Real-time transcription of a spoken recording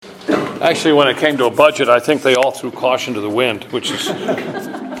Actually, when it came to a budget, I think they all threw caution to the wind, which is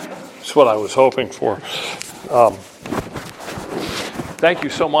that's what I was hoping for. Thank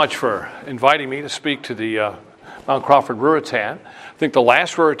you so much for inviting me to speak to the Mount Crawford Ruritan. I think the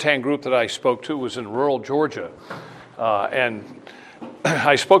last Ruritan group that I spoke to was in rural Georgia. And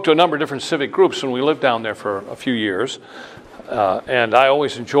I spoke to a number of different civic groups when we lived down there for a few years. And I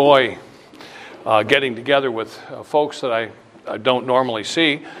always enjoy getting together with folks that I don't normally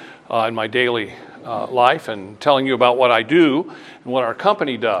see in my daily life and telling you about what I do and what our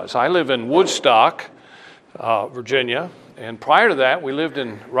company does. I live in Woodstock, Virginia, and prior to that, we lived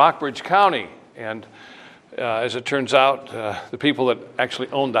in Rockbridge County. And as it turns out, the people that actually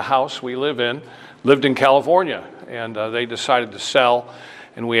owned the house we live in lived in California, and they decided to sell,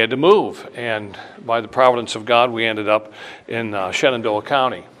 and we had to move. And by the providence of God, we ended up in Shenandoah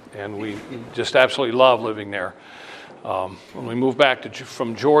County, and we just absolutely love living there. When we moved back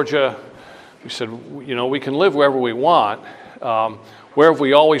from Georgia, we said, you know, we can live wherever we want. Where have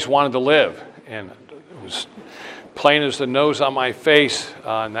we always wanted to live? And it was plain as the nose on my face,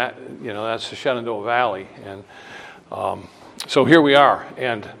 and that, you know, that's the Shenandoah Valley. And so here we are,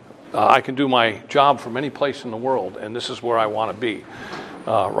 and I can do my job from any place in the world, and this is where I want to be,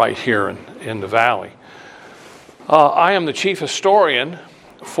 right here in the valley. I am the chief historian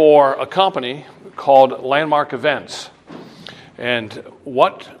for a company called Landmark Events. And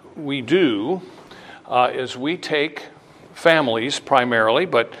what we do is we take families primarily,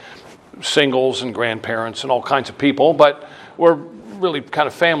 but singles and grandparents and all kinds of people, but we're really kind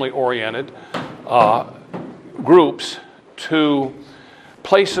of family-oriented groups to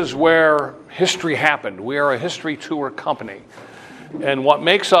places where history happened. We are a history tour company. And what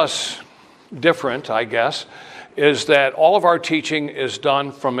makes us different, I guess, is that all of our teaching is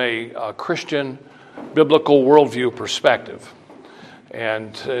done from a Christian biblical worldview perspective.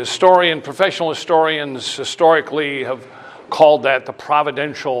 And professional historians historically have called that the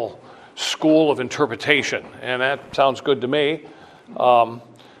providential school of interpretation. And that sounds good to me.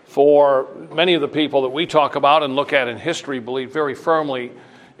 For many of the people that we talk about and look at in history believe very firmly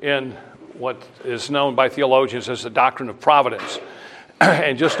in what is known by theologians as the doctrine of providence.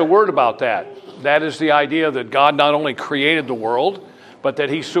 And just a word about that. That is the idea that God not only created the world, but that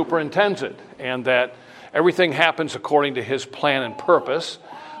he superintends it, and that everything happens according to his plan and purpose.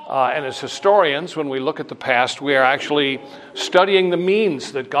 And as historians, when we look at the past, we are actually studying the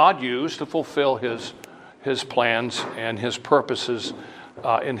means that God used to fulfill his plans and his purposes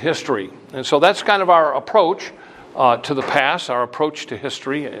in history. And so that's kind of our approach to the past, our approach to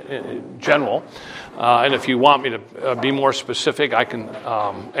history in general. And if you want me to be more specific, I can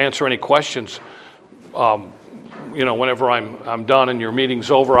answer any questions. Whenever I'm done and your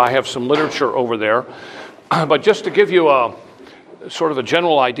meeting's over, I have some literature over there. But just to give you a sort of a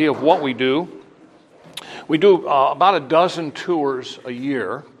general idea of what we do about a dozen tours a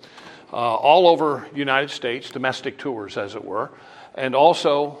year, all over the United States, domestic tours as it were, and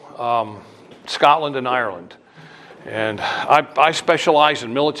also Scotland and Ireland. And I specialize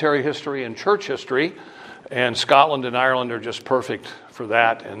in military history and church history, and Scotland and Ireland are just perfect for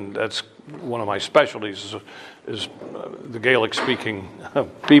that, and that's one of my specialties is the Gaelic-speaking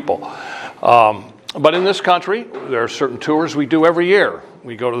people. But in this country, there are certain tours we do every year.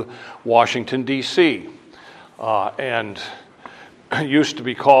 We go to Washington, D.C., and it used to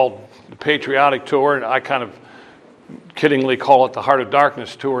be called the Patriotic Tour, and I kind of kiddingly call it the Heart of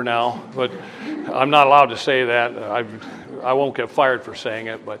Darkness Tour now, but I'm not allowed to say that. I won't get fired for saying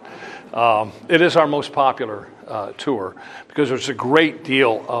it, but it is our most popular tour because there's a great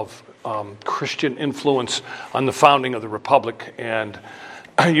deal of Christian influence on the founding of the Republic, and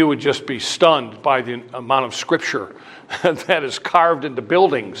you would just be stunned by the amount of scripture that is carved into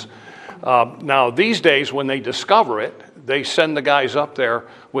buildings. Now, these days, when they discover it, they send the guys up there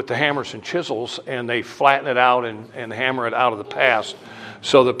with the hammers and chisels, and they flatten it out and hammer it out of the past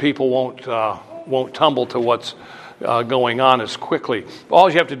so that people won't tumble to what's going on as quickly. All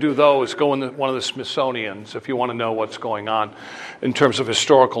you have to do, though, is go in one of the Smithsonians if you want to know what's going on in terms of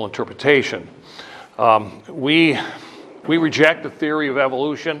historical interpretation. We reject the theory of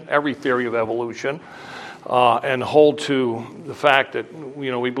evolution, every theory of evolution, and hold to the fact that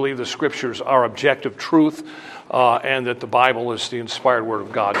we believe the Scriptures are objective truth, and that the Bible is the inspired Word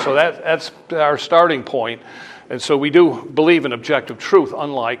of God. So that's our starting point. And so we do believe in objective truth,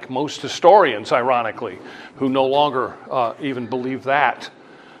 unlike most historians, ironically, who no longer even believe that,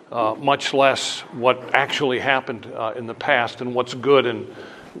 much less what actually happened in the past and what's good and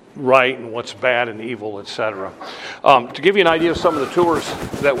right and what's bad and evil, etc. To give you an idea of some of the tours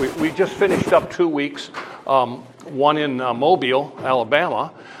that we just finished up 2 weeks, one in Mobile,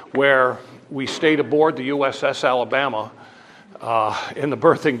 Alabama, where we stayed aboard the USS Alabama in the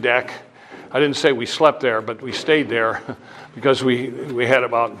berthing deck. I didn't say we slept there, but we stayed there because we had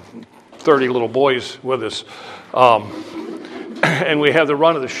about 30 little boys with us. And we have the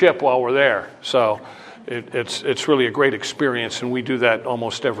run of the ship while we're there. So it's really a great experience, and we do that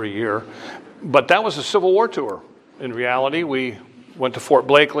almost every year. But that was a Civil War tour. In reality, we went to Fort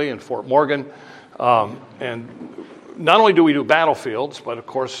Blakely and Fort Morgan. And not only do we do battlefields, but of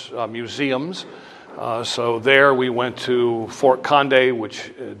course museums. So there we went to Fort Conde, which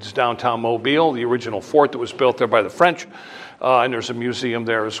is downtown Mobile, the original fort that was built there by the French. And there's a museum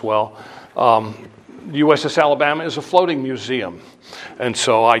there as well. USS Alabama is a floating museum. And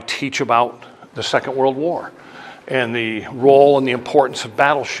so I teach about the Second World War and the role and the importance of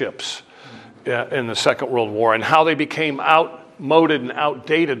battleships in the Second World War and how they became outmoded and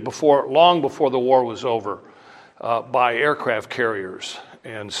outdated long before the war was over by aircraft carriers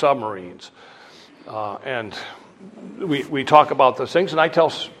and submarines. And we talk about those things, and I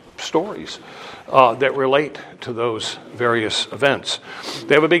tell stories that relate to those various events.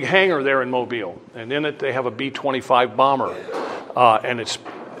 They have a big hangar there in Mobile, and in it they have a B-25 bomber. And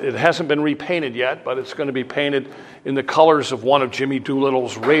it hasn't been repainted yet, but it's going to be painted in the colors of one of Jimmy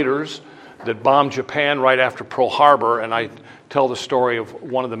Doolittle's raiders that bombed Japan right after Pearl Harbor. And I tell the story of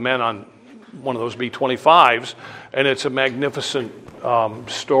one of the men on one of those B-25s, and it's a magnificent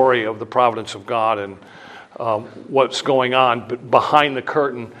story of the providence of God and what's going on behind the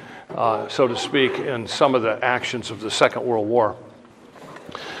curtain, so to speak, in some of the actions of the Second World War.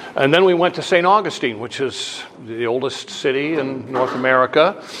 And then we went to St. Augustine, which is the oldest city in North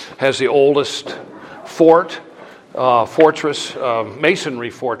America, has the oldest fortress, masonry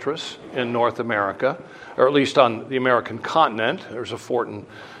fortress in North America, or at least on the American continent. There's a fort in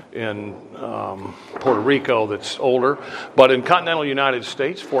Puerto Rico that's older. But in continental United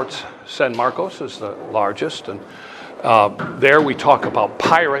States, Fort San Marcos is the largest. And there we talk about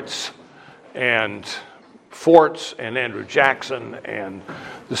pirates and forts and Andrew Jackson and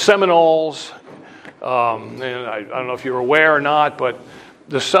the Seminoles. And I don't know if you're aware or not, but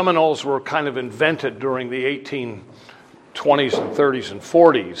the Seminoles were kind of invented during the 1820s and 30s and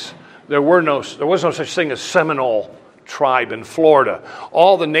 40s. There was no such thing as Seminole tribe in Florida.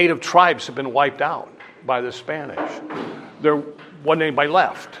 All the native tribes have been wiped out by the Spanish. There wasn't anybody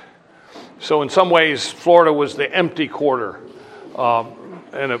left. So in some ways, Florida was the empty quarter.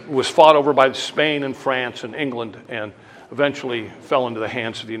 And it was fought over by Spain and France and England and eventually fell into the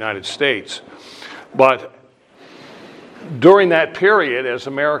hands of the United States. But during that period, as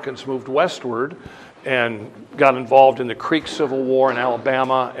Americans moved westward and got involved in the Creek Civil War in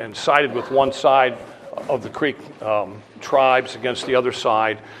Alabama and sided with one side of the Creek tribes against the other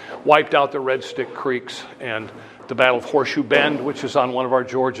side, wiped out the Red Stick Creeks, and the Battle of Horseshoe Bend, which is on one of our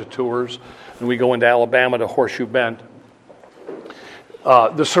Georgia tours, and we go into Alabama to Horseshoe Bend.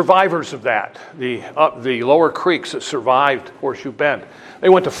 The survivors of that, the lower creeks that survived Horseshoe Bend, they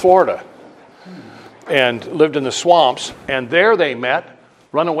went to Florida and lived in the swamps, and there they met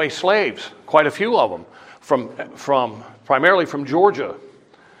runaway slaves, quite a few of them, primarily from Georgia.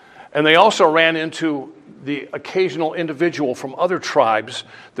 And they also ran into the occasional individual from other tribes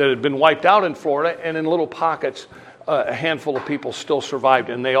that had been wiped out in Florida, and in little pockets, a handful of people still survived.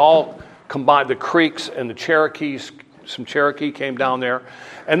 And they all combined, the Creeks and the Cherokees, some Cherokee came down there,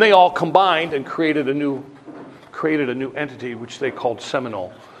 and they all combined and created a new entity, which they called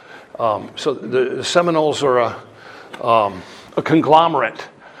Seminole. So the Seminoles are a conglomerate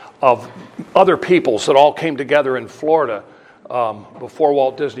of other peoples that all came together in Florida before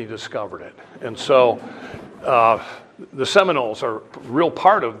Walt Disney discovered it. And so the Seminoles are a real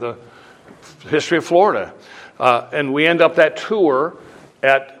part of the history of Florida. And we end up that tour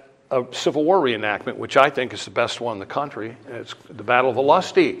at a Civil War reenactment, which I think is the best one in the country. It's the Battle of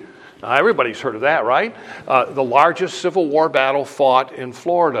Olustee. Now, everybody's heard of that, right? The largest Civil War battle fought in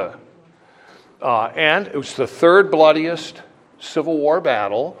Florida. And it was the third bloodiest Civil War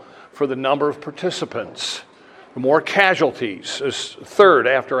battle for the number of participants. The more casualties is third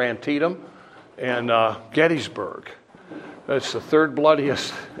after Antietam and Gettysburg. That's the third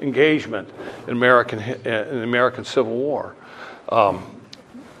bloodiest engagement in the American Civil War,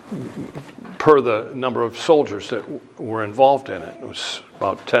 per the number of soldiers that were involved in it. It was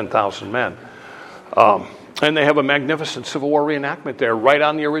about 10,000 men. And they have a magnificent Civil War reenactment there, right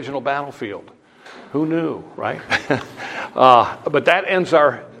on the original battlefield. Who knew, right? But that ends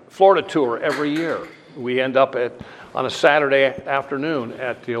our Florida tour every year. We end up on a Saturday afternoon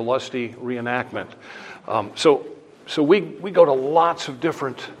at the Olustee reenactment. So we go to lots of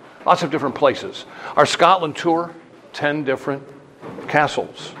different places. Our Scotland tour, 10 different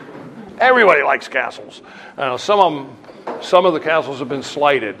castles Everybody likes castles. Some of the castles have been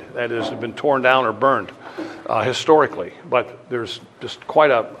slighted, that is, have been torn down or burned historically, but there's just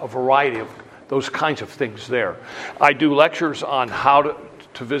quite a variety of those kinds of things there. I do lectures on how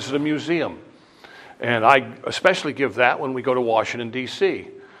to visit a museum, and I especially give that when we go to Washington, D.C.,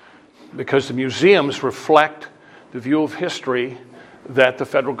 because the museums reflect the view of history that the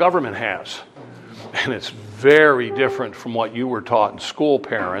federal government has. And it's very different from what you were taught in school,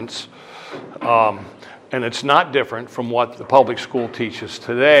 parents. And it's not different from what the public school teaches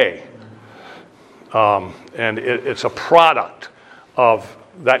today. And it's a product of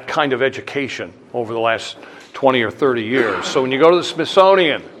that kind of education over the last 20 or 30 years. So when you go to the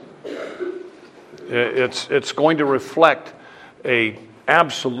Smithsonian, it's going to reflect a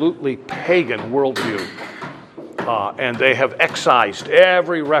absolutely pagan worldview. And they have excised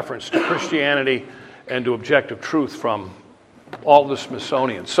every reference to Christianity and to objective truth from all the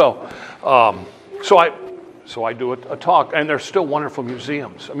Smithsonian. So I do a talk, and they're still wonderful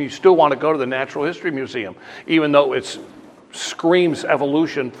museums. I mean, you still want to go to the Natural History Museum, even though it screams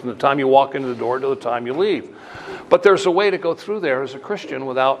evolution from the time you walk into the door to the time you leave. But there's a way to go through there as a Christian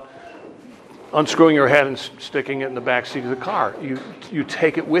without unscrewing your head and sticking it in the back seat of the car. You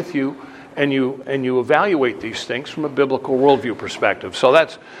take it with you, and you evaluate these things from a biblical worldview perspective. So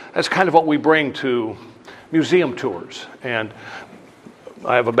that's kind of what we bring to museum tours. And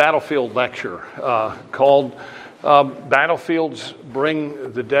I have a battlefield lecture called Battlefields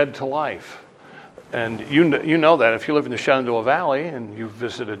Bring the Dead to Life. And you know that if you live in the Shenandoah Valley and you've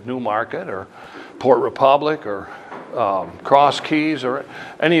visited Newmarket or Port Republic or Cross Keys or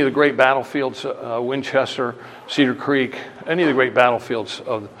any of the great battlefields, Winchester, Cedar Creek, any of the great battlefields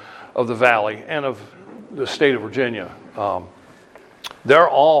of the valley and of the state of Virginia. They're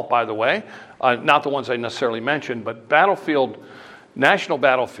all, by the way, not the ones I necessarily mentioned, but national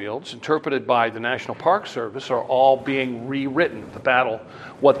battlefields interpreted by the National Park Service are all being rewritten.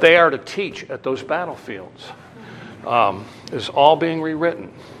 What they are to teach at those battlefields is all being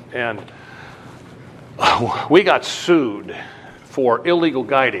rewritten. And we got sued for illegal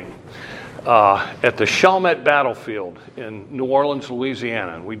guiding at the Chalmette Battlefield in New Orleans,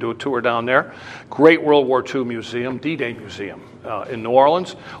 Louisiana. And we do a tour down there. Great World War II museum, D-Day Museum in New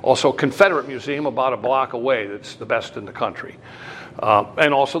Orleans. Also Confederate Museum about a block away that's the best in the country.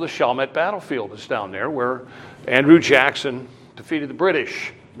 And also the Chalmette Battlefield is down there where Andrew Jackson defeated the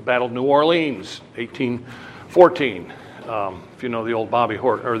British. The Battle of New Orleans, 1814. If you know the old Bobby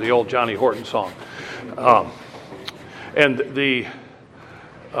Horton or the old Johnny Horton song.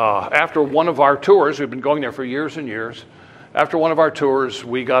 After one of our tours, we've been going there for years and years. After one of our tours,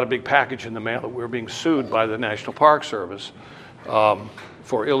 we got a big package in the mail that we were being sued by the National Park Service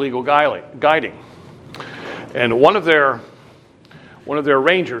for illegal guiding. And one of their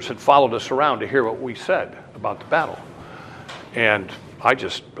rangers had followed us around to hear what we said about the battle. And I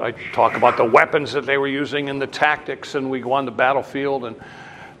talk about the weapons that they were using and the tactics, and we go on the battlefield, and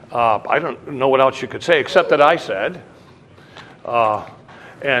I don't know what else you could say except that I said,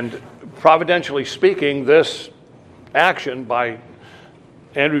 and providentially speaking, this action by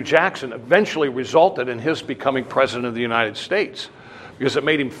Andrew Jackson eventually resulted in his becoming president of the United States because it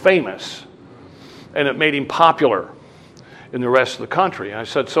made him famous and it made him popular in the rest of the country. And I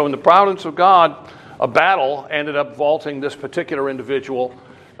said, so in the providence of God, a battle ended up vaulting this particular individual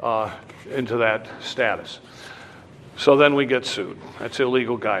into that status. So then we get sued. That's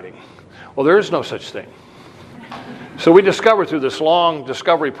illegal guiding. Well, there is no such thing. So we discovered through this long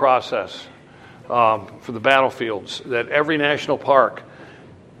discovery process for the battlefields that every national park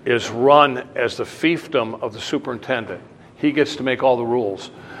is run as the fiefdom of the superintendent. He gets to make all the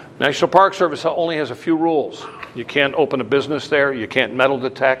rules. National Park Service only has a few rules. You can't open a business there. You can't metal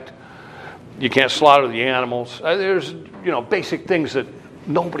detect. You can't slaughter the animals. There's basic things that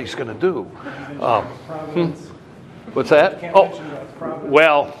nobody's going to do. What's that?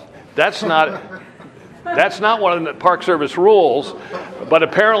 Well, that's not one of the Park Service rules, but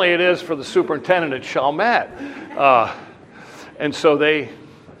apparently it is for the superintendent at Chalmette. And so they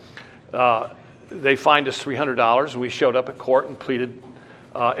fined us $300, and we showed up at court and pleaded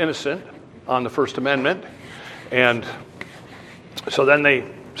innocent on the First Amendment. And so then they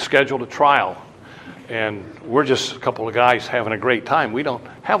scheduled a trial. And we're just a couple of guys having a great time. We don't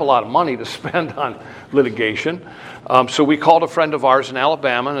have a lot of money to spend on litigation. So we called a friend of ours in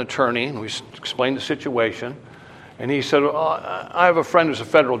Alabama, an attorney, and we explained the situation. And he said, I have a friend who's a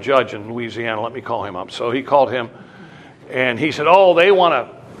federal judge in Louisiana. Let me call him up. So he called him, and he said, they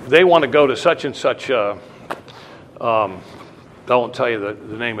want to go to such and such. I won't tell you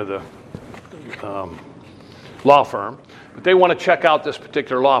the name of law firm, but they want to check out this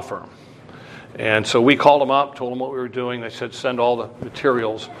particular law firm. And so we called them up, told them what we were doing. They said, send all the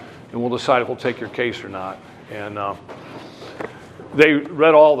materials, and we'll decide if we'll take your case or not. And they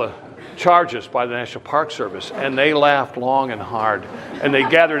read all the charges by the National Park Service, and they laughed long and hard. And they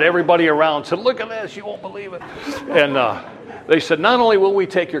gathered everybody around and said, look at this, you won't believe it. And they said, not only will we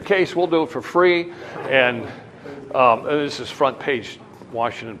take your case, we'll do it for free. And this is front page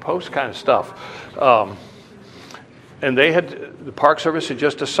Washington Post kind of stuff. And the Park Service had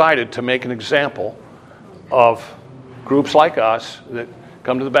just decided to make an example of groups like us that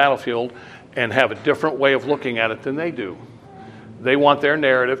come to the battlefield and have a different way of looking at it than they do. They want their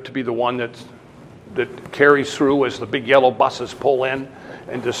narrative to be the one that carries through as the big yellow buses pull in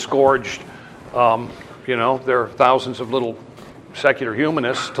and disgorged, there are thousands of little secular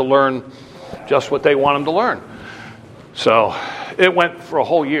humanists to learn just what they want them to learn. So it went for a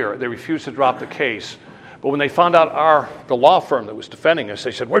whole year. They refused to drop the case. But when they found out the law firm that was defending us,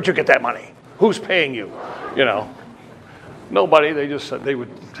 they said, where'd you get that money? Who's paying you? Nobody. They just said they would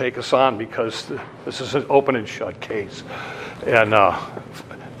take us on because this is an open and shut case. And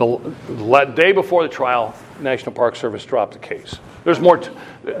the day before the trial, National Park Service dropped the case. There's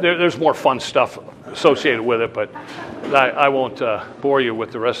more fun stuff associated with it, but I won't bore you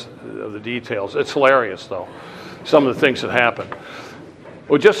with the rest of the details. It's hilarious, though, some of the things that happened.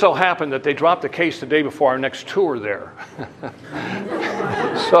 Well, it just so happened that they dropped the case the day before our next tour there.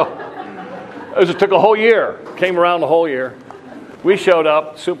 So it took a whole year, came around the whole year. We showed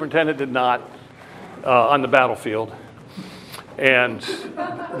up, the superintendent did not, on the battlefield. And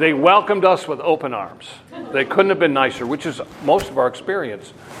they welcomed us with open arms. They couldn't have been nicer, which is most of our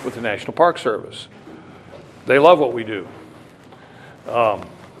experience with the National Park Service. They love what we do.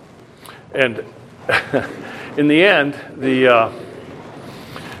 And in the end,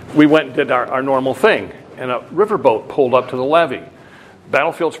 we went and did our normal thing. And a riverboat pulled up to the levee.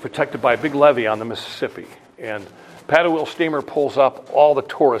 Battlefield's protected by a big levee on the Mississippi. And paddle wheel steamer pulls up, all the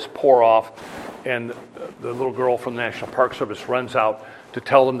tourists pour off, and the little girl from the National Park Service runs out to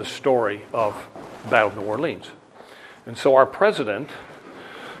tell them the story of the Battle of New Orleans. And so our president,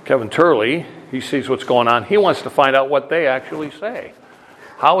 Kevin Turley, he sees what's going on. He wants to find out what they actually say.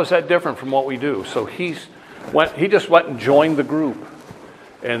 How is that different from what we do? So he just went and joined the group.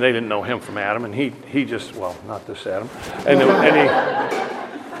 And they didn't know him from Adam, and he just, well, not this Adam.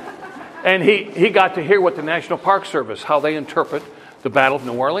 And he got to hear what the National Park Service, how they interpret the Battle of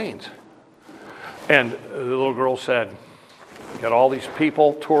New Orleans. And the little girl said, got all these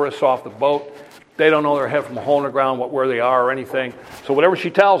people, tourists off the boat. They don't know their head from a hole in the ground, where they are or anything. So whatever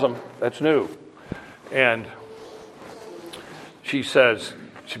she tells them, that's new. And she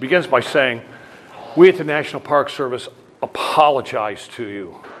begins by saying, we at the National Park Service apologize to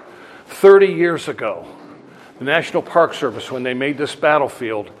you. 30 years ago, the National Park Service, when they made this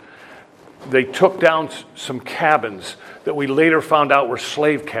battlefield, they took down some cabins that we later found out were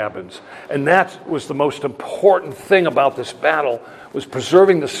slave cabins. And that was the most important thing about this battle, was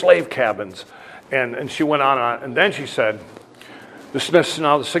preserving the slave cabins. And she went on, and then she said,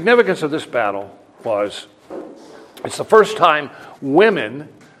 now the significance of this battle was, it's the first time women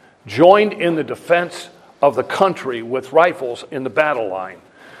joined in the defense of the country with rifles in the battle line.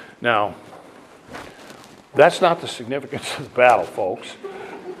 Now, that's not the significance of the battle, folks.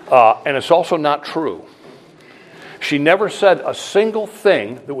 And it's also not true. She never said a single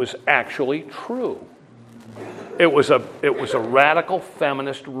thing that was actually true. It was a radical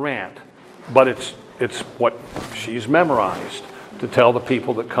feminist rant, but it's what she's memorized to tell the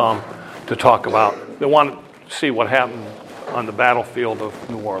people that come to talk about. They want to see what happened on the battlefield of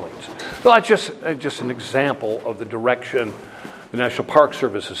New Orleans. Well, that's just an example of the direction the National Park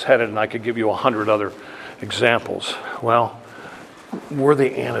Service is headed, and I could give you 100 other examples. Well, we're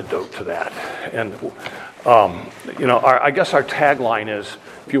the antidote to that. And, I guess our tagline is,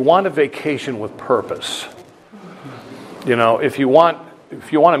 if you want a vacation with purpose, if you want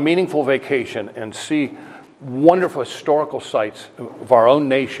a meaningful vacation and see wonderful historical sites of our own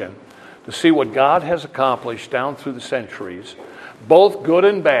nation, to see what God has accomplished down through the centuries, both good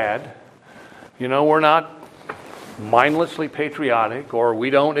and bad. We're not mindlessly patriotic, or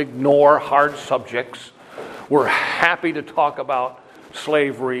we don't ignore hard subjects. We're happy to talk about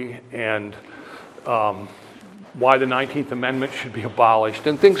slavery and why the 19th Amendment should be abolished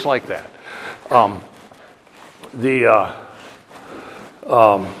and things like that. The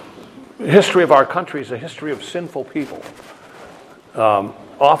history of our country is a history of sinful people,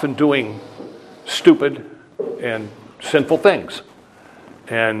 often doing stupid and sinful things.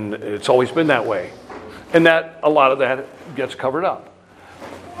 And it's always been that way. And that a lot of that gets covered up.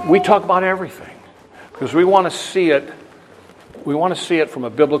 We talk about everything because we want to see it. We want to see it from a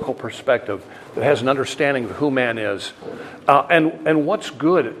biblical perspective that has an understanding of who man is, and what's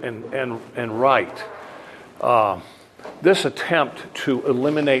good and right. This attempt to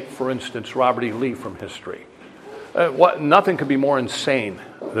eliminate, for instance, Robert E. Lee from history. Nothing could be more insane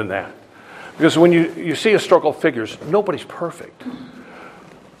than that. Because when you see historical figures, nobody's perfect.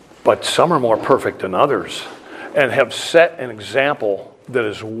 But some are more perfect than others and have set an example that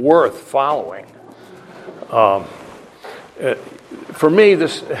is worth following. For me,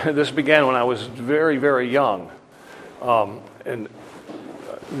 this began when I was very, very young. And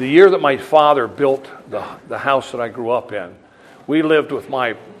the year that my father built the house that I grew up in, we lived with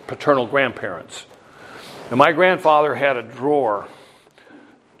my paternal grandparents. And my grandfather had a drawer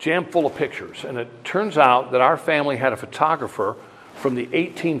jammed full of pictures. And it turns out that our family had a photographer from the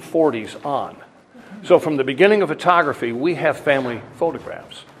 1840s on. So from the beginning of photography, we have family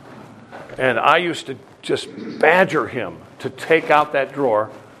photographs. And I used to just badger him to take out that drawer,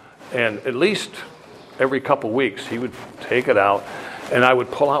 and at least every couple weeks he would take it out, and I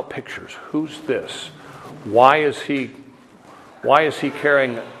would pull out pictures. Who's this? Why is he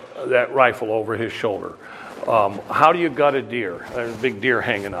carrying that rifle over his shoulder? How do you gut a deer? There's a big deer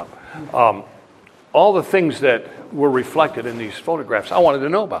hanging up. All the things that were reflected in these photographs I wanted to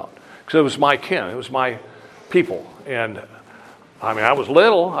know about, because it was my kin, it was my people. And I mean, I was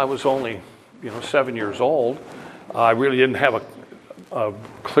little. I was only 7 years old. I really didn't have a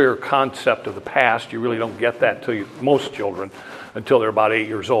clear concept of the past. You really don't get that to most children until they're about 8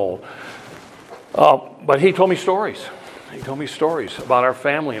 years old. But he told me stories. He told me stories about our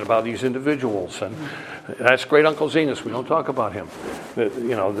family and about these individuals. And that's Great Uncle Zenas. We don't talk about him.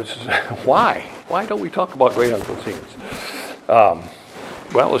 This is why? Why don't we talk about Great Uncle Zenas?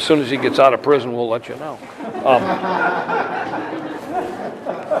 Well, as soon as he gets out of prison, we'll let you know.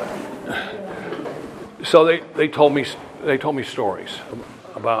 So they told me stories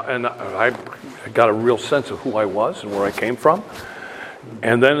about, and I got a real sense of who I was and where I came from.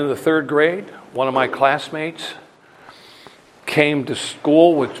 And then in the third grade, one of my classmates came to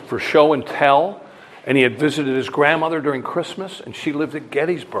school for show and tell, and he had visited his grandmother during Christmas, and she lived at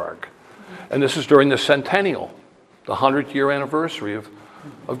Gettysburg. And this is during the centennial, the 100th year anniversary of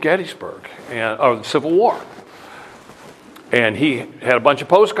Gettysburg, or the Civil War. And he had a bunch of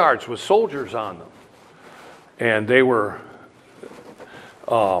postcards with soldiers on them. And they weren't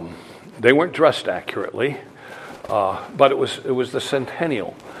dressed accurately, but it was the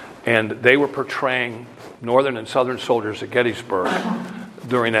centennial, and they were portraying Northern and Southern soldiers at Gettysburg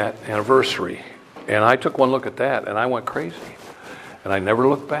during that anniversary. And I took one look at that, and I went crazy, and I never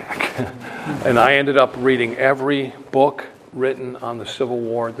looked back. And I ended up reading every book written on the Civil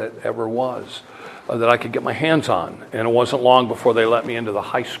War that ever was, that I could get my hands on. And it wasn't long before they let me into the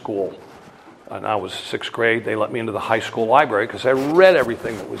high school. And I was sixth grade. They let me into the high school library because I read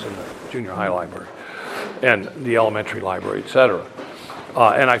everything that was in the junior high library and the elementary library, etc.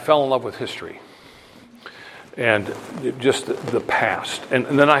 And I fell in love with history and just the past.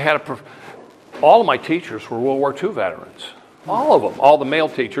 And then I had all of my teachers were World War II veterans. All of them. All the male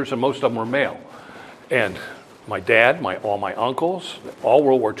teachers, and most of them were male. And my dad, all my uncles, all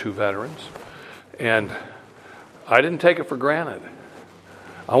World War II veterans. And I didn't take it for granted.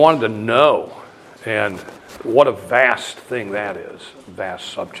 I wanted to know, and what a vast thing that is, vast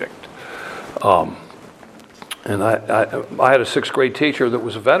subject. And I had a sixth grade teacher that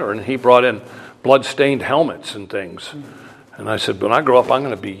was a veteran, and he brought in blood-stained helmets and things. And I said, when I grow up, I'm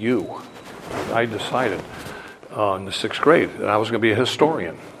going to be you. I decided in the sixth grade that I was going to be a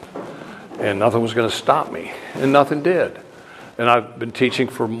historian, and nothing was going to stop me, and nothing did. And I've been teaching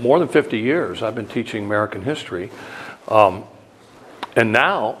for more than 50 years. I've been teaching American history. And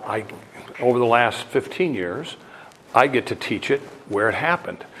now, over the last 15 years, I get to teach it where it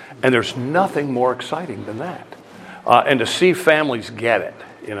happened. And there's nothing more exciting than that. And to see families get it,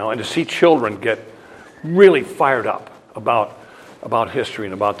 and to see children get really fired up about history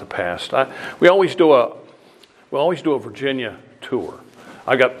and about the past. We always do a Virginia tour.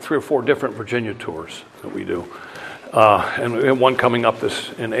 I got 3 or 4 different Virginia tours that we do. And one coming up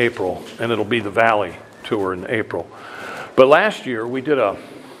in April, and it'll be the Valley tour in April. But last year we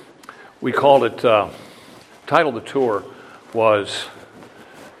called it, title of the tour was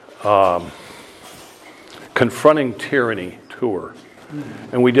Confronting Tyranny Tour.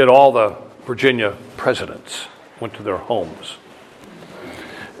 And we did all the Virginia presidents, went to their homes.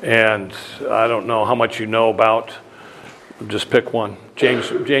 And I don't know how much you know about, just pick one,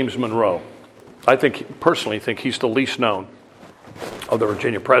 James Monroe. I personally think he's the least known of the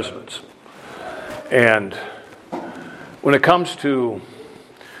Virginia presidents. And when it comes to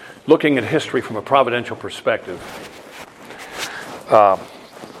looking at history from a providential perspective.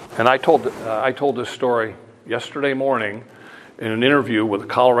 And I told this story yesterday morning in an interview with a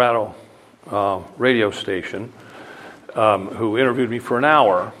Colorado radio station who interviewed me for an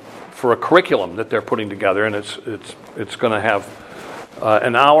hour for a curriculum that they're putting together, and it's going to have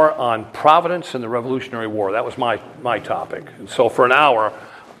an hour on providence and the Revolutionary War. That was my topic. And so for an hour,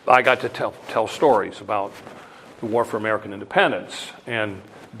 I got to tell stories about the War for American Independence and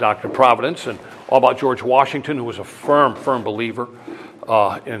Doctrine of Providence, and all about George Washington, who was a firm believer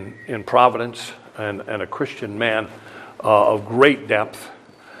in providence and a Christian man of great depth.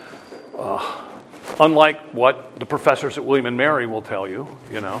 Unlike what the professors at William and Mary will tell you,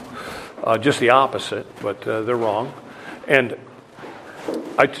 just the opposite, but they're wrong. And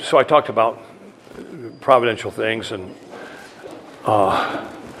so I talked about providential things, and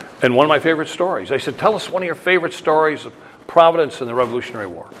one of my favorite stories. I said, tell us one of your favorite stories of providence in the Revolutionary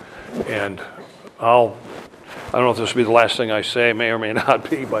War. And I don't know if this will be the last thing I say, may or may not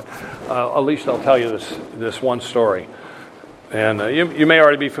be, but at least I'll tell you this one story. And you may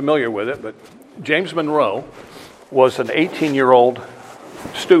already be familiar with it, but James Monroe was an 18-year-old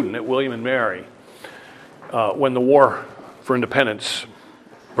student at William and Mary when the War for Independence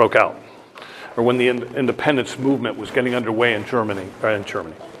broke out, or when the independence movement was getting underway in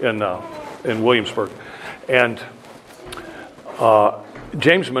Williamsburg. And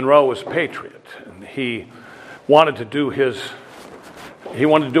James Monroe was a patriot, and he wanted to do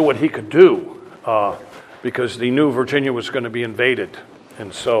what he could do because he knew Virginia was going to be invaded.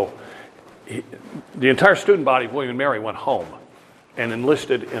 And so the entire student body of William and Mary went home and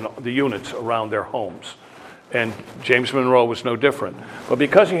enlisted in the units around their homes. And James Monroe was no different. But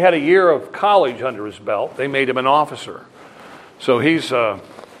because he had a year of college under his belt, they made him an officer. So he's a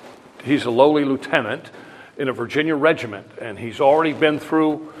lowly lieutenant in a Virginia regiment, and he's already been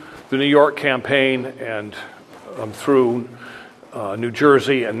through the New York campaign and through New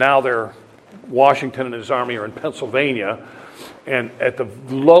Jersey, and now Washington and his army are in Pennsylvania. And at the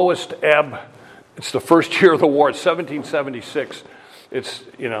lowest ebb, it's the first year of the war, it's 1776. It's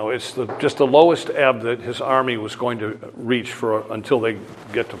just the lowest ebb that his army was going to reach until they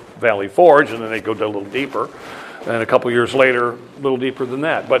get to Valley Forge, and then they go down a little deeper, and a couple years later, a little deeper than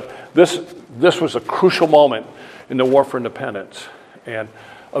that. But this was a crucial moment in the War for Independence, and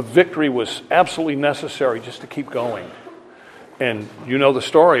a victory was absolutely necessary just to keep going. And you know the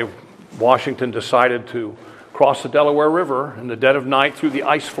story. Washington decided to cross the Delaware River in the dead of night through the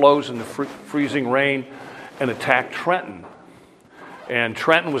ice floes and the freezing rain and attack Trenton. And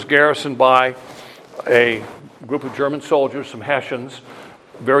Trenton was garrisoned by a group of German soldiers, some Hessians,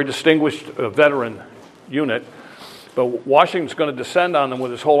 very distinguished veteran unit. But Washington's going to descend on them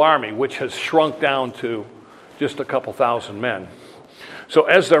with his whole army, which has shrunk down to just a couple thousand men. So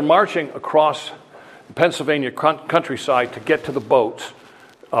as they're marching across the Pennsylvania countryside to get to the boats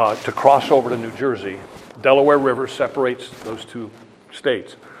to cross over to New Jersey, Delaware River separates those two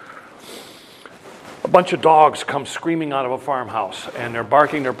states. A bunch of dogs come screaming out of a farmhouse, and they're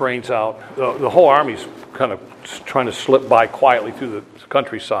barking their brains out. The whole army's kind of trying to slip by quietly through the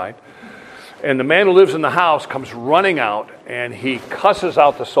countryside. And the man who lives in the house comes running out, and he cusses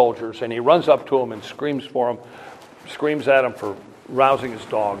out the soldiers, and he runs up to them and screams at them for rousing his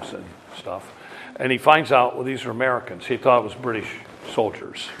dogs and stuff. And he finds out, well, these are Americans. He thought it was British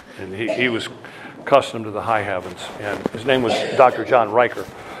soldiers, and he was cussing them to the high heavens. And his name was Dr. John Riker.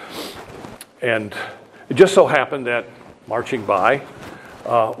 And it just so happened that marching by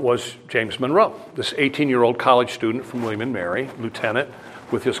was James Monroe, this 18-year-old college student from William and Mary, lieutenant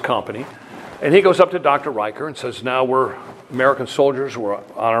with his company. And he goes up to Dr. Riker and says, now we're American soldiers. We're on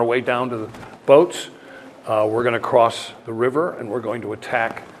our way down to the boats. We're going to cross the river, and we're going to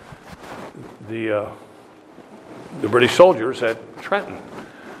attack the British soldiers at Trenton.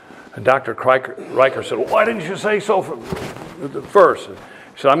 And Dr. Riker said, well, why didn't you say so first? He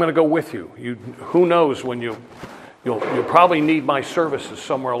said, I'm going to go with you. Who knows when you'll probably need my services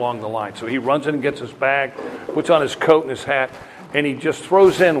somewhere along the line. So he runs in and gets his bag, puts on his coat and his hat, and he just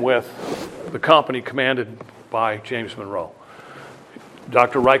throws in with the company commanded by James Monroe.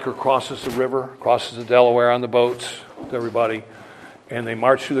 Dr. Riker crosses the river, crosses the Delaware on the boats with everybody, and they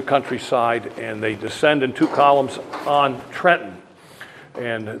march through the countryside, and they descend in two columns on Trenton.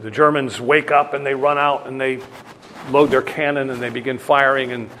 And the Germans wake up, and they run out, and they load their cannon, and they begin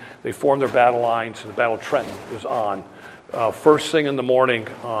firing, and they form their battle lines, and the Battle of Trenton is on first thing in the morning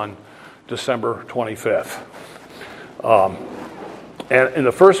on December 25th. And in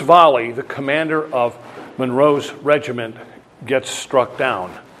the first volley, the commander of Monroe's regiment gets struck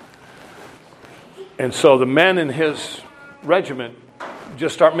down. And so the men in his regiment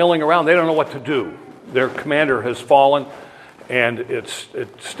just start milling around. They don't know what to do. Their commander has fallen, and it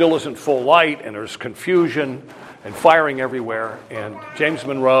still isn't full light, and there's confusion and firing everywhere. And James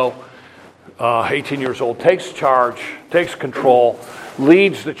Monroe, 18 years old, takes charge, takes control,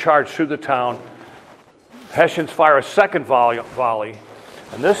 leads the charge through the town. Hessians fire a second volley,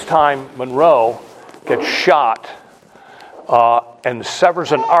 and this time Monroe gets shot and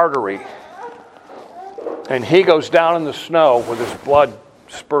severs an artery. And he goes down in the snow with his blood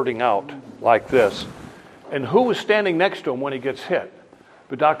spurting out like this. And who was standing next to him when he gets hit?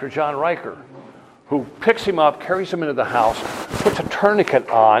 But Dr. John Riker, who picks him up, carries him into the house, puts a tourniquet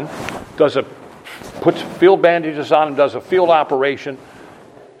on, puts field bandages on him, does a field operation,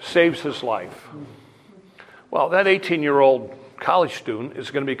 saves his life. Well, that 18-year-old college student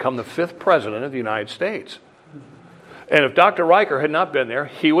is going to become the 5th president of the United States. And if Dr. Riker had not been there,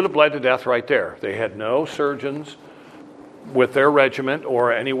 he would have bled to death right there. They had no surgeons with their regiment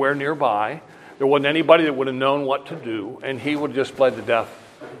or anywhere nearby. There wasn't anybody that would have known what to do, and he would have just bled to death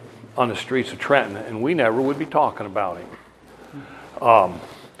on the streets of Trenton, and we never would be talking about him.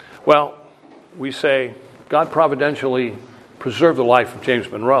 Well, we say God providentially preserved the life of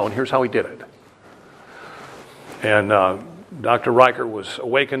James Monroe, and here's how he did it. And Dr. Riker was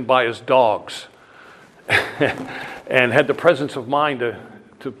awakened by his dogs and had the presence of mind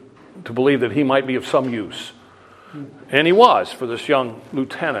to believe that he might be of some use. And he was for this young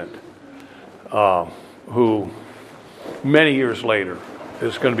lieutenant who many years later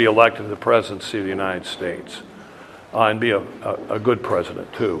is going to be elected to the presidency of the United States and be a good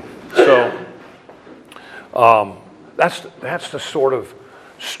president too. So that's the sort of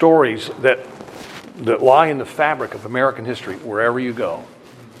stories that lie in the fabric of American history wherever you go.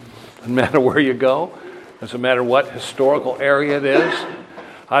 Doesn't matter where you go. Doesn't matter what historical area it is.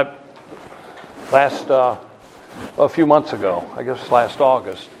 A few months ago, I guess last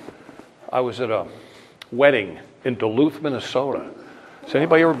August, I was at a wedding in Duluth, Minnesota. Has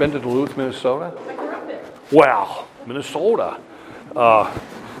anybody ever been to Duluth, Minnesota? I grew up there. Well, Minnesota.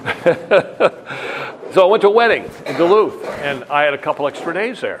 So I went to a wedding in Duluth, and I had a couple extra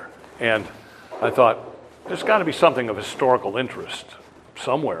days there. And I thought, there's got to be something of historical interest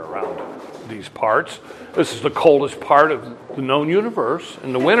somewhere around these parts. This is the coldest part of the known universe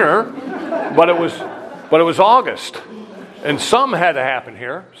in the winter, but it was August. And some had to happen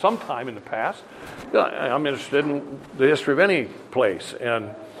here sometime in the past. I'm interested in the history of any place.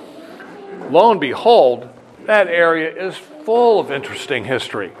 And lo and behold, that area is full of interesting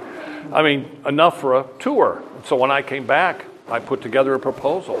history. I mean, enough for a tour. So when I came back, I put together a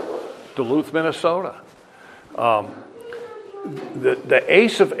proposal. Duluth, Minnesota. The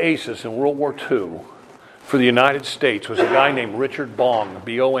ace of aces in World War II for the United States was a guy named Richard Bong,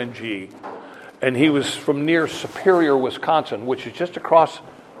 B-O-N-G, and he was from near Superior, Wisconsin, which is just across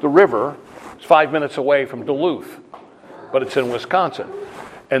the river. It's 5 minutes away from Duluth, but it's in Wisconsin.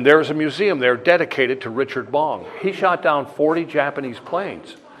 And there's a museum there dedicated to Richard Bong. He shot down 40 Japanese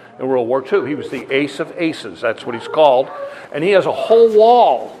planes in World War II. He was the ace of aces, that's what he's called. And he has a whole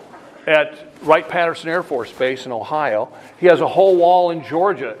wall at Wright-Patterson Air Force Base in Ohio. He has a whole wall in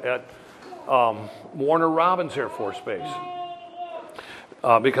Georgia at Warner Robins Air Force Base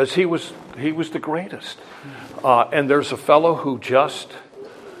because he was the greatest. And there's a fellow who just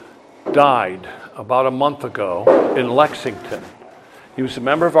died about a month ago in Lexington. He was a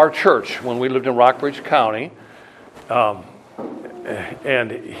member of our church when we lived in Rockbridge County,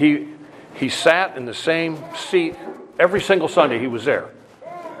 and he sat in the same seat every single Sunday he was there.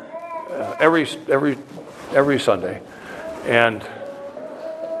 Every Sunday, and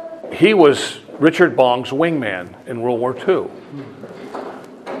he was Richard Bong's wingman in World War II.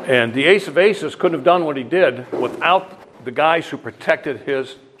 And the ace of aces couldn't have done what he did without the guys who protected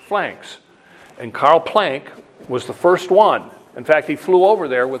his flanks. And Karl Planck was the first one. In fact, he flew over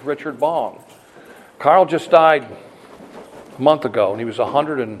there with Richard Bong. Karl just died a month ago, and he was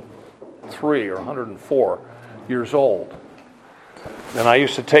 103 or 104 years old. And I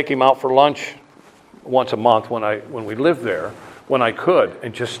used to take him out for lunch once a month when we lived there, when I could,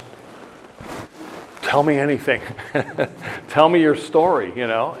 and just tell me anything. Tell me your story, you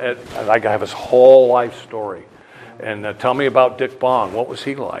know. And I have his whole life story. And tell me about Dick Bong. What was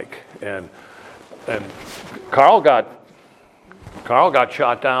he like? And Karl got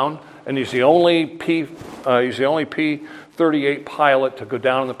shot down, and he's the only P-38 pilot to go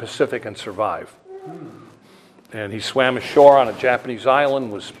down in the Pacific and survive. And he swam ashore on a Japanese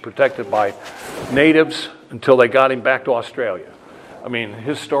island, was protected by natives until they got him back to Australia. I mean,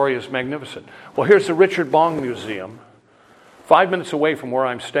 his story is magnificent. Well, here's the Richard Bong Museum, 5 minutes away from where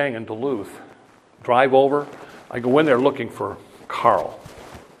I'm staying in Duluth. Drive over. I go in there looking for Carl,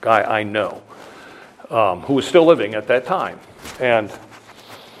 guy I know, who was still living at that time. And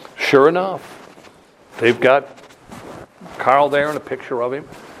sure enough, they've got Carl there and a picture of him.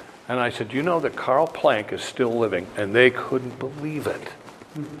 And I said, you know that Carl Planck is still living? And they couldn't believe it.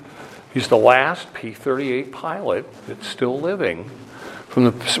 He's the last P-38 pilot that's still living from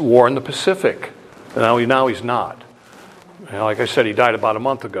the war in the Pacific. And now he's not. You know, like I said, he died about a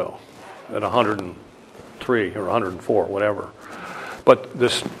month ago at 103 or 104, whatever. But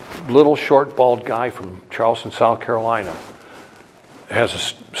this little short, bald guy from Charleston, South Carolina, has a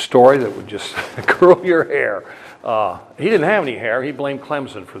story that would just curl your hair. He didn't have any hair. He blamed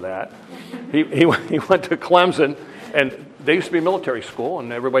Clemson for that. He went to Clemson, and they used to be a military school,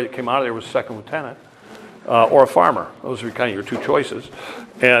 and everybody that came out of there was a second lieutenant or a farmer. Those were kind of your two choices.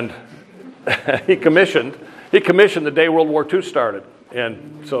 And he commissioned the day World War II started.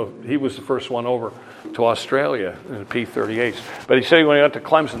 And so he was the first one over to Australia in the P-38s. But he said when he went to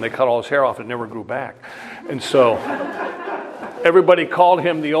Clemson, they cut all his hair off and it never grew back. And so everybody called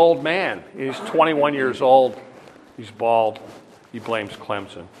him the old man. He's 21 years old. He's bald. He blames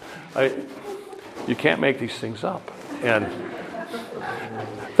Clemson. You can't make these things up. And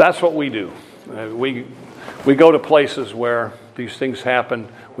that's what we do. We go to places where these things happen.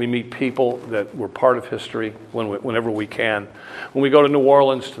 We meet people that were part of history whenever we can. When we go to New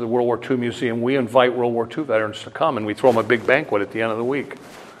Orleans to the World War II Museum, we invite World War II veterans to come, and we throw them a big banquet at the end of the week.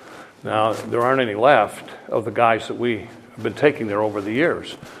 Now, there aren't any left of the guys that we have been taking there over the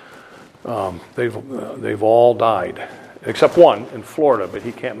years. They've all died, except one in Florida, but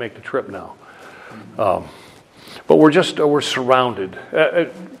he can't make the trip now. But we're surrounded.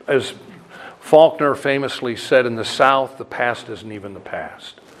 As Faulkner famously said, in the South, the past isn't even the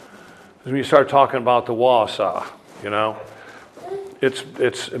past. When you start talking about the Wausau,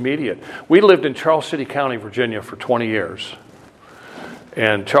 it's immediate. We lived in Charles City County, Virginia for 20 years.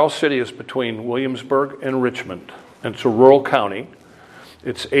 And Charles City is between Williamsburg and Richmond. And it's a rural county.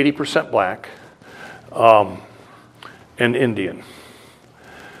 It's 80% black and Indian.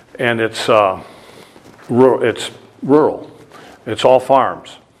 And it's rural. It's all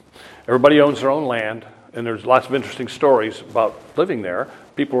farms. Everybody owns their own land, and there's lots of interesting stories about living there.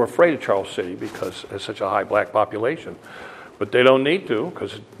 People are afraid of Charles City because it's such a high black population. But they don't need to,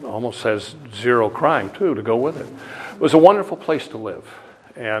 because it almost has zero crime, too, to go with it. It was a wonderful place to live.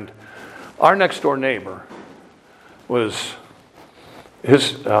 And our next-door neighbor was,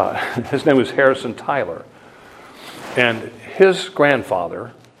 his name was Harrison Tyler. And his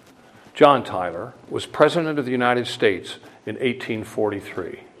grandfather, John Tyler, was President of the United States in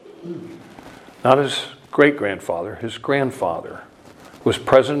 1843. Not his great-grandfather, his grandfather was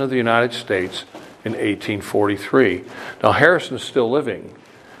President of the United States in 1843. Now, Harrison is still living,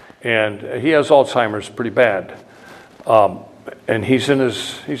 and he has Alzheimer's pretty bad. And he's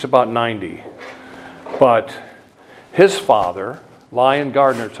about 90. But his father, Lyon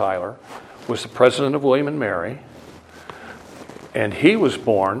Gardner Tyler, was the president of William and Mary, and he was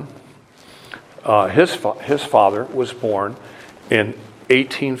born, his father was born in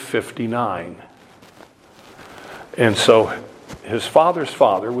 1859. And so his father's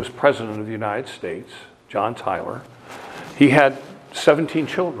father was president of the United States, John Tyler. He had 17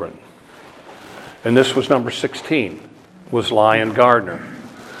 children, and this was number 16, was Lyon Gardner.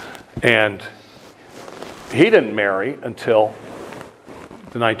 And he didn't marry until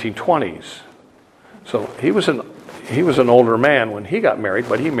the 1920s. So he was an older man when he got married,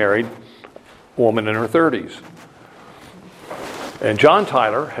 but he married a woman in her 30s. And John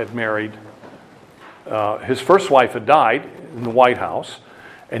Tyler had married, his first wife had died in the White House,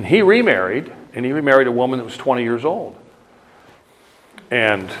 and he remarried a woman that was 20 years old.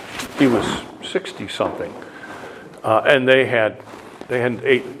 And he was 60-something. And they had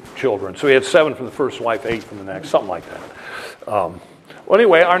 8 children. So he had 7 from the first wife, 8 from the next, something like that. Well,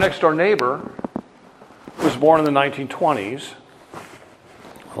 anyway, our next-door neighbor was born in the 1920s,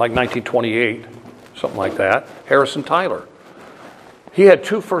 like 1928, something like that, Harrison Tyler. He had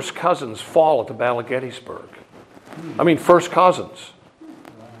 2 first cousins fall at the Battle of Gettysburg. I mean, first cousins.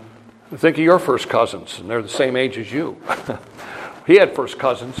 Think of your first cousins, and they're the same age as you. He had first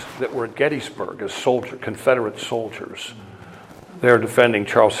cousins that were at Gettysburg as Confederate soldiers. They're defending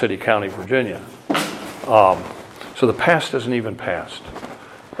Charles City County, Virginia. So the past isn't even past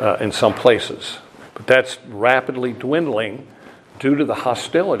in some places. But that's rapidly dwindling due to the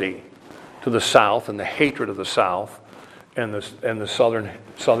hostility to the South and the hatred of the South and the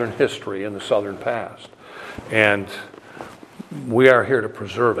Southern history and the Southern past. And we are here to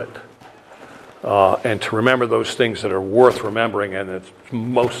preserve it and to remember those things that are worth remembering, and it's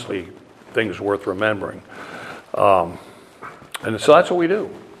mostly things worth remembering. And so that's what we do.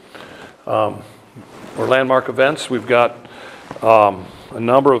 We're landmark events. We've got a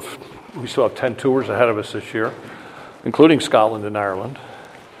number of, we still have 10 tours ahead of us this year, including Scotland and Ireland.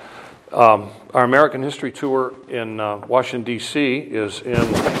 Our American History Tour in Washington, D.C. is in,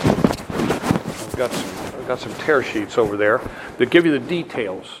 I've got some tear sheets over there that give you the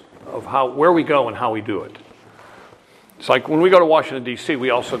details of where we go and how we do it. It's like when we go to Washington, D.C.,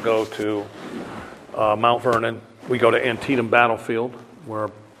 we also go to Mount Vernon. We go to Antietam Battlefield, where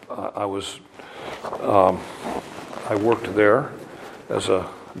I worked there as a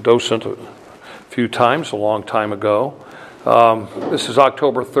docent a few times, a long time ago. This is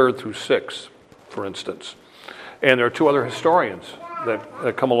October 3rd through 6th, for instance. And there are two other historians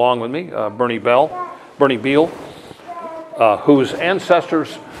that come along with me, Bernie Beal, whose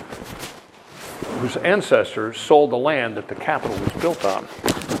ancestors sold the land that the Capitol was built on.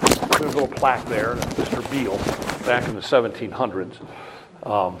 There's a little plaque there, Mr. Beal, back in the 1700s.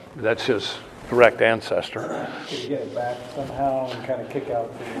 That's his direct ancestor. Did you get it back somehow and kind of kick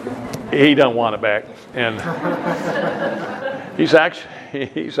out the... He doesn't want it back. And he's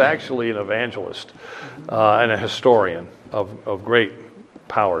actually an evangelist and a historian of great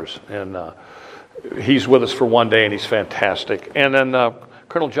powers. And he's with us for one day, and he's fantastic. And then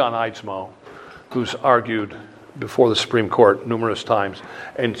Colonel John Eidsmoe, who's argued before the Supreme Court numerous times.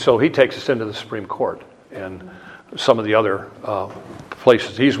 And so he takes us into the Supreme Court and some of the other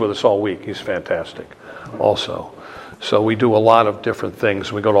places. He's with us all week. He's fantastic also. So we do a lot of different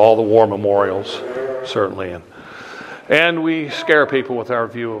things. We go to all the war memorials, certainly. And we scare people with our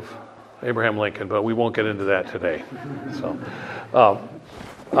view of Abraham Lincoln, but we won't get into that today. So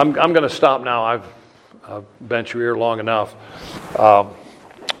I'm going to stop now. I've bent your ear long enough.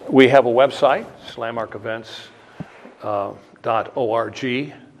 We have a website,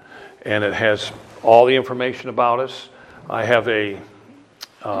 landmarkevents.org, and it has all the information about us. I have a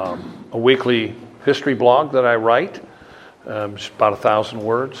weekly history blog that I write. It's about 1,000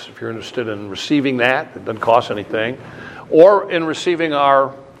 words. If you're interested in receiving that, it doesn't cost anything. Or in receiving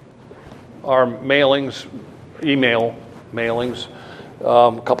our mailings, email mailings,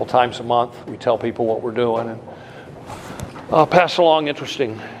 a couple times a month. We tell people what we're doing and pass along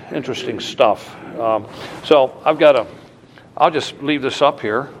interesting stuff. So I'll just leave this up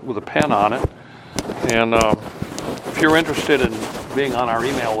here with a pen on it. And if you're interested in being on our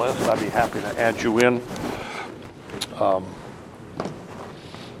email list, I'd be happy to add you in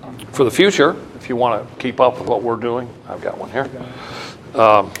for the future. If you want to keep up with what we're doing, I've got one here.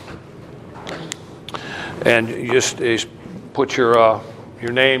 And you just put your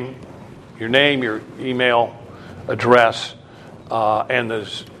name, your email address, and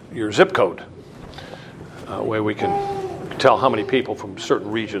your zip code. Where we can tell how many people from certain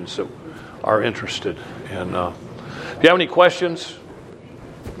regions that are interested. And if you have any questions,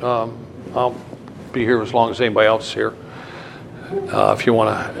 I'll be here as long as anybody else is here. If you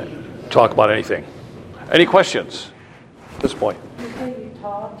want to talk about anything. Any questions at this point? You say you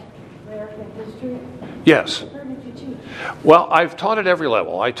taught American history? Yes. Where did you teach? Well, I've taught at every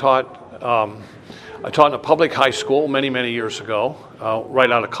level. I taught in a public high school many years ago,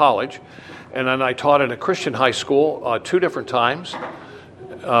 right out of college. And then I taught in a Christian high school 2 different times,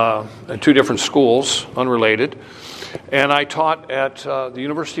 in 2 different schools, unrelated. And I taught at the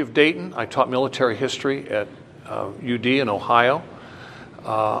University of Dayton. I taught military history at UD in Ohio.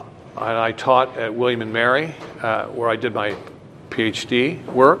 And I taught at William & Mary, where I did my PhD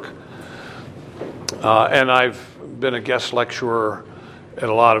work. And I've been a guest lecturer at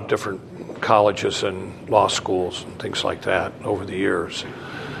a lot of different colleges and law schools and things like that over the years.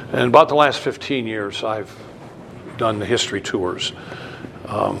 And about the last 15 years, I've done the history tours.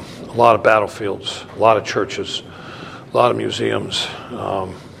 A lot of battlefields, a lot of churches, a lot of museums,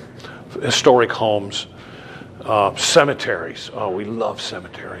 historic homes, cemeteries. Oh, we love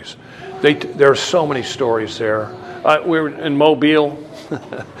cemeteries. There are so many stories there. We were in Mobile,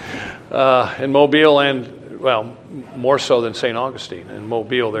 and, well, more so than St. Augustine. In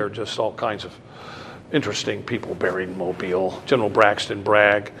Mobile, there are just all kinds of interesting people buried in Mobile. General Braxton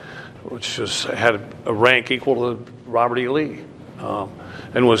Bragg, which had a rank equal to Robert E. Lee,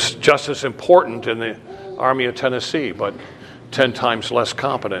 and was just as important in the Army of Tennessee, but 10 times less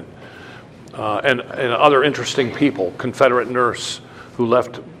competent. And other interesting people. Confederate nurse who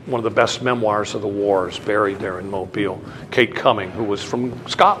left one of the best memoirs of the wars buried there in Mobile. Kate Cumming, who was from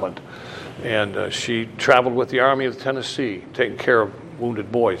Scotland. And she traveled with the Army of Tennessee, taking care of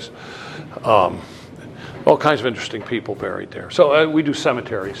wounded boys. All kinds of interesting people buried there. So we do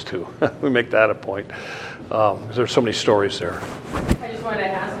cemeteries too. We make that a point. There's so many stories there. I just wanted to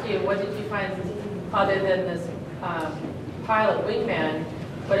ask you, what did you find other than this pilot Wingman.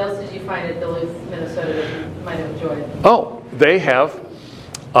 What else did you find at Duluth, Minnesota that you might have enjoyed? Oh, they have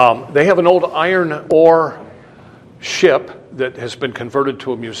an old iron ore ship that has been converted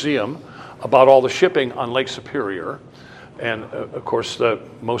to a museum about all the shipping on Lake Superior. And, of course, the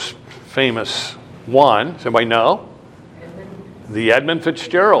most famous one, does anybody know? The Edmund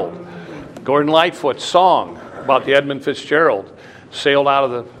Fitzgerald. Gordon Lightfoot's song about the Edmund Fitzgerald sailed out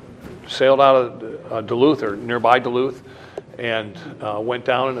of Duluth or nearby Duluth and went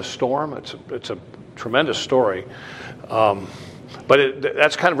down in a storm. It's a tremendous story. But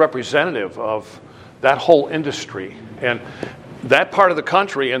that's kind of representative of that whole industry. And that part of the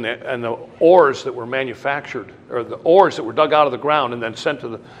country and the ores that were manufactured, or the ores that were dug out of the ground and then sent to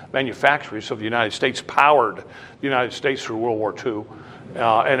the manufactories of the United States, powered the United States through World War II,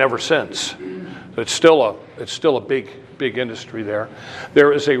 and ever since. It's still a big industry there.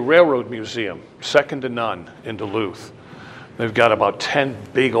 There is a railroad museum, second to none, in Duluth. They've got about 10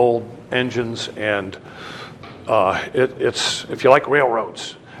 big old engines, and it's if you like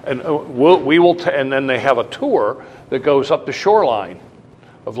railroads. And and then they have a tour that goes up the shoreline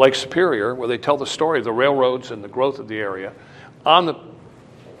of Lake Superior, where they tell the story of the railroads and the growth of the area on the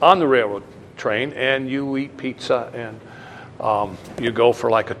railroad train, and you eat pizza and you go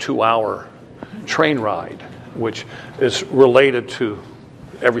for like a 2-hour train ride, which is related to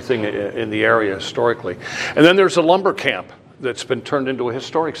everything in the area historically. And then there's a lumber camp that's been turned into a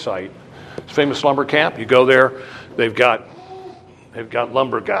historic site. It's a famous lumber camp. You go there, they've got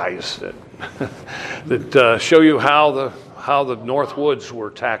lumber guys that that show you how the North Woods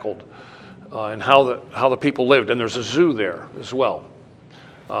were tackled and how the people lived. And there's a zoo there as well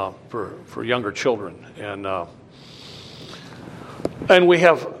for younger children. And we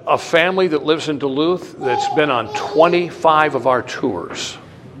have a family that lives in Duluth that's been on 25 of our tours.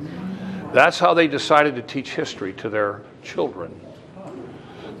 That's how they decided to teach history to their children.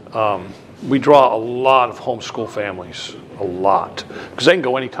 We draw a lot of homeschool families, a lot, because they can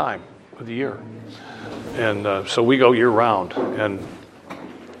go any time of the year. And so we go year-round. And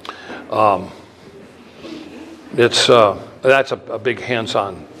that's a big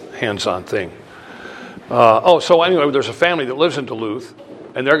hands-on thing. So anyway, there's a family that lives in Duluth,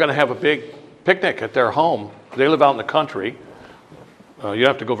 and they're going to have a big picnic at their home. They live out in the country. You don't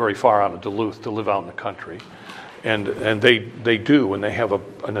have to go very far out of Duluth to live out in the country. And they do, and they have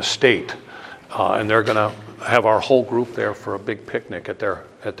an estate. And they're going to have our whole group there for a big picnic at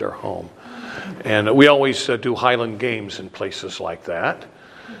their home. And we always do Highland Games in places like that.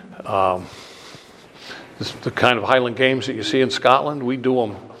 The kind of Highland Games that you see in Scotland, we do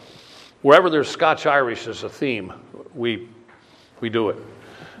them wherever there's Scotch-Irish as a theme. We do it.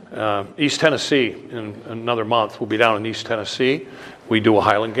 East Tennessee, in another month, we'll be down in East Tennessee. We do a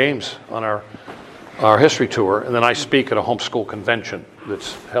Highland Games on our history tour, and then I speak at a homeschool convention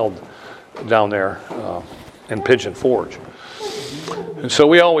that's held down there in Pigeon Forge. And so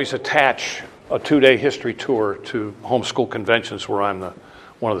we always attach a 2-day history tour to homeschool conventions where I'm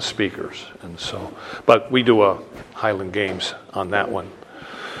one of the speakers. And so, but we do a Highland Games on that one.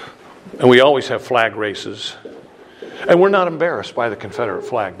 And we always have flag races. And we're not embarrassed by the Confederate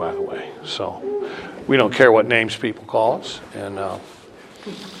flag, by the way. So we don't care what names people call us. And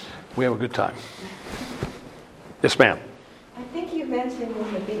we have a good time. Yes, ma'am. I think you mentioned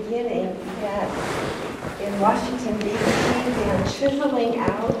in the beginning that in Washington, D.C., they're chiseling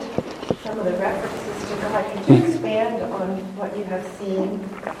out some of the references to God. Could you expand on what you have seen?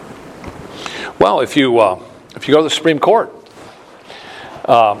 Well, if you go to the Supreme Court,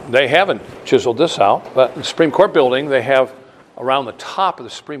 they haven't chiseled this out, but in the Supreme Court building, they have around the top of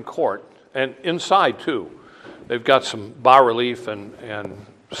the Supreme Court, and inside too, they've got some bas-relief and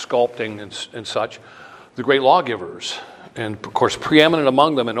sculpting and such, the great lawgivers. And, of course, preeminent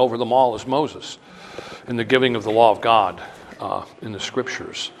among them and over them all is Moses in the giving of the law of God in the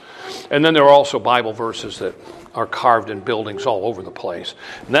Scriptures. And then there are also Bible verses that are carved in buildings all over the place.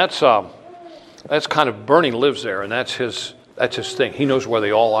 And that's kind of, Bernie lives there, and that's his thing. He knows where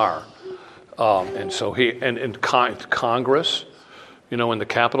they all are. And so in Congress, in the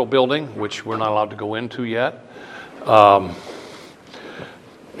Capitol building, which we're not allowed to go into yet,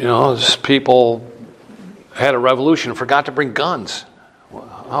 people had a revolution and forgot to bring guns.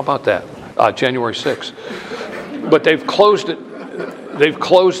 How about that? January 6th. But they've closed it. They've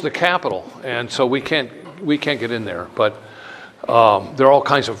closed the Capitol, and so we can't get in there. But there are all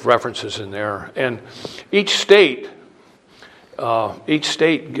kinds of references in there, and each state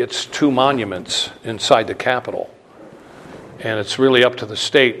gets 2 monuments inside the Capitol, and it's really up to the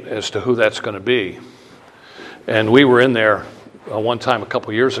state as to who that's going to be. And we were in there one time a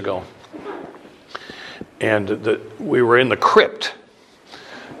couple years ago. And we were in the crypt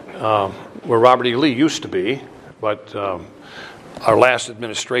where Robert E. Lee used to be, but our last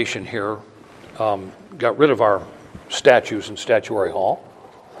administration here got rid of our statues in Statuary Hall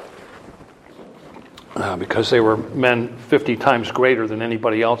because they were men 50 times greater than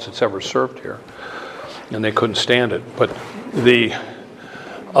anybody else that's ever served here, and they couldn't stand it. But the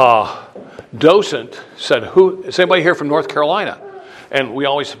docent said, is anybody here from North Carolina? And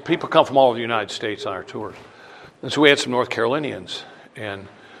people come from all over the United States on our tours. And so we had some North Carolinians, and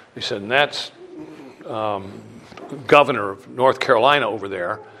they said, and that's governor of North Carolina over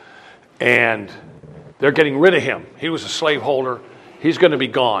there, and they're getting rid of him. He was a slaveholder. He's going to be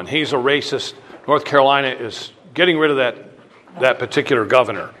gone. He's a racist. North Carolina is getting rid of that particular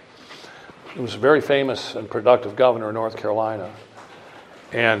governor. He was a very famous and productive governor of North Carolina.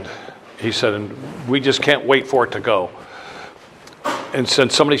 And he said, and we just can't wait for it to go. And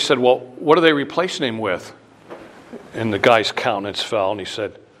somebody said, well, what are they replacing him with? And the guy's countenance fell, and he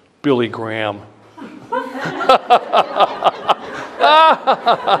said, Billy Graham.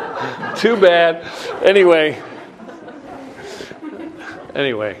 Too bad. Anyway,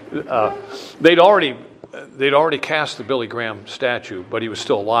 they'd already cast the Billy Graham statue, but he was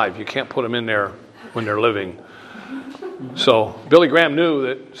still alive. You can't put him in there when they're living. So Billy Graham knew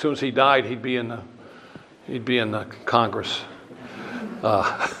that as soon as he died, he'd be in the Congress,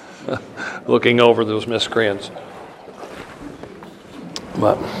 looking over those miscreants.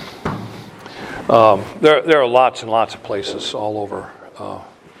 But there are lots and lots of places all over,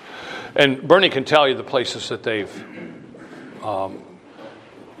 and Bernie can tell you the places that they've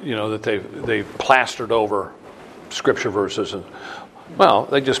plastered over scripture verses, and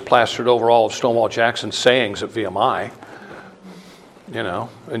they just plastered over all of Stonewall Jackson's sayings at VMI,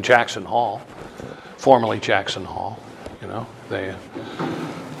 in Jackson Hall, formerly Jackson Hall. They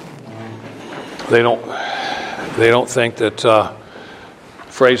don't think that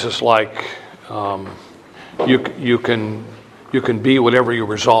phrases like you can be whatever you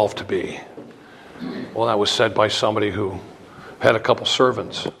resolve to be. Well, that was said by somebody who had a couple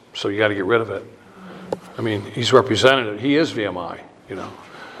servants, so you got to get rid of it. I mean, he's representative. He is VMI,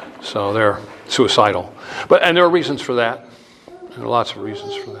 so they're suicidal. And there are reasons for that. There are lots of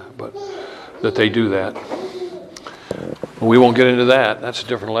reasons for that, but that they do that. We won't get into that. That's a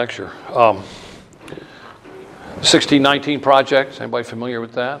different lecture. 1619 Project. Anybody familiar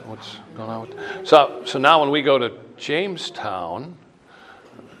with that? What's going on with that? So now when we go to Jamestown,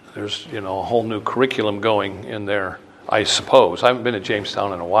 there's a whole new curriculum going in there, I suppose. I haven't been to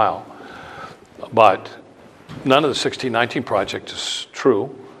Jamestown in a while. But none of the 1619 Project is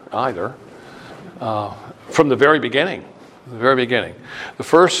true either. From the very beginning. The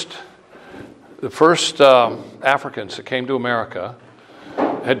first Africans that came to America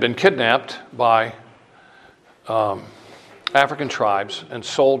had been kidnapped by African tribes and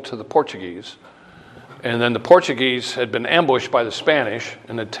sold to the Portuguese. And then the Portuguese had been ambushed by the Spanish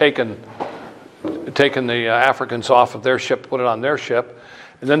and had taken the Africans off of their ship, put it on their ship.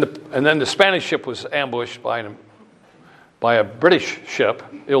 And then the Spanish ship was ambushed by a British ship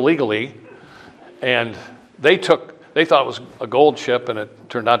illegally, and they thought it was a gold ship, and it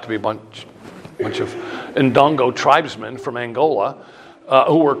turned out to be a bunch of Ndongo tribesmen from Angola,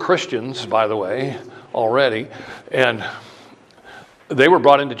 who were Christians, by the way, already. And they were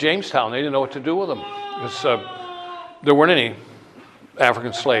brought into Jamestown. They didn't know what to do with them, because there weren't any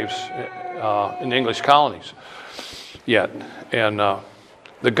African slaves in the English colonies yet. And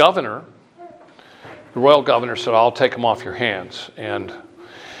the royal governor said, I'll take them off your hands. And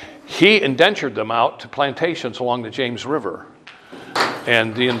he indentured them out to plantations along the James River.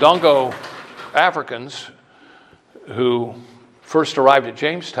 And the Ndongo Africans who first arrived at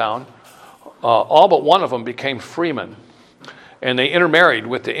Jamestown, all but one of them became freemen. And they intermarried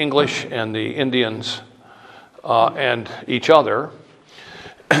with the English and the Indians and each other.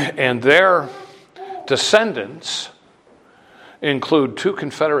 And their descendants include 2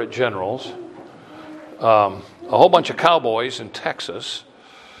 Confederate generals, a whole bunch of cowboys in Texas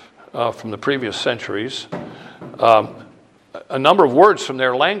from the previous centuries. A number of words from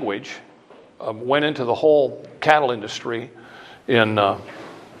their language went into the whole cattle industry in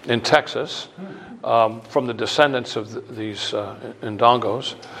Texas from the descendants of these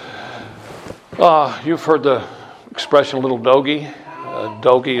Ndongos. You've heard the expression "little doggy."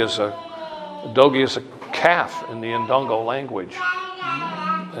 Doggy is a calf in the Ndongo language,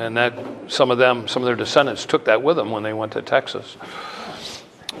 and that some of their descendants took that with them when they went to Texas.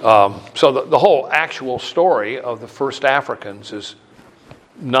 So the whole actual story of the first Africans is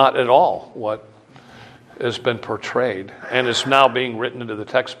not at all what has been portrayed and is now being written into the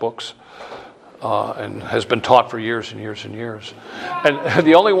textbooks and has been taught for years and years and years. And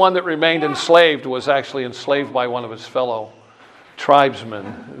the only one that remained enslaved was actually enslaved by one of his fellow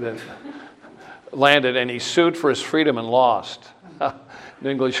tribesmen that landed, and he sued for his freedom and lost. The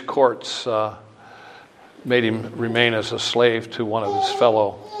English courts made him remain as a slave to one of his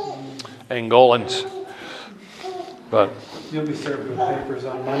fellow Angolans. But You'll be served with papers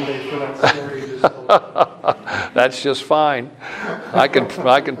on Monday for that story. You just told. that's just fine. I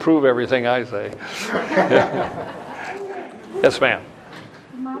can prove everything I say. Yes, ma'am.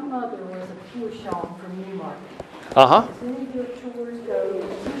 My mother was a Pewishong from Newmarket. Uh-huh. Does any of your tours go to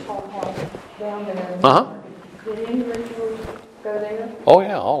Pewishong House down there in Uh-huh. Newmarket? Did any of your tours go there? Oh,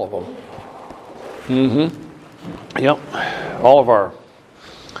 yeah, all of them. Mm-hmm. Yep. All of our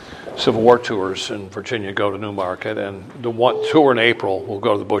Civil War tours in Virginia go to Newmarket, and the one tour in April will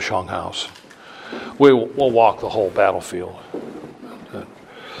go to the Bushong House. We'll walk the whole battlefield.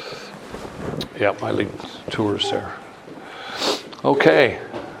 Yep, I lead tours there. Okay.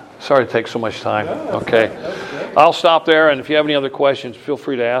 Sorry to take so much time. Okay. I'll stop there, and if you have any other questions, feel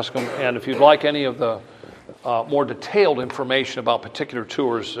free to ask them. And if you'd like any of the more detailed information about particular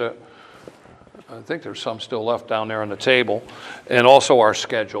tours, I think there's some still left down there on the table, and also our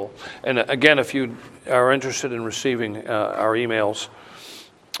schedule. And again, if you are interested in receiving our emails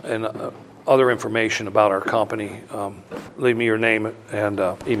and other information about our company, leave me your name and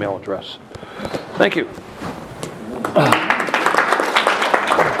email address. Thank you.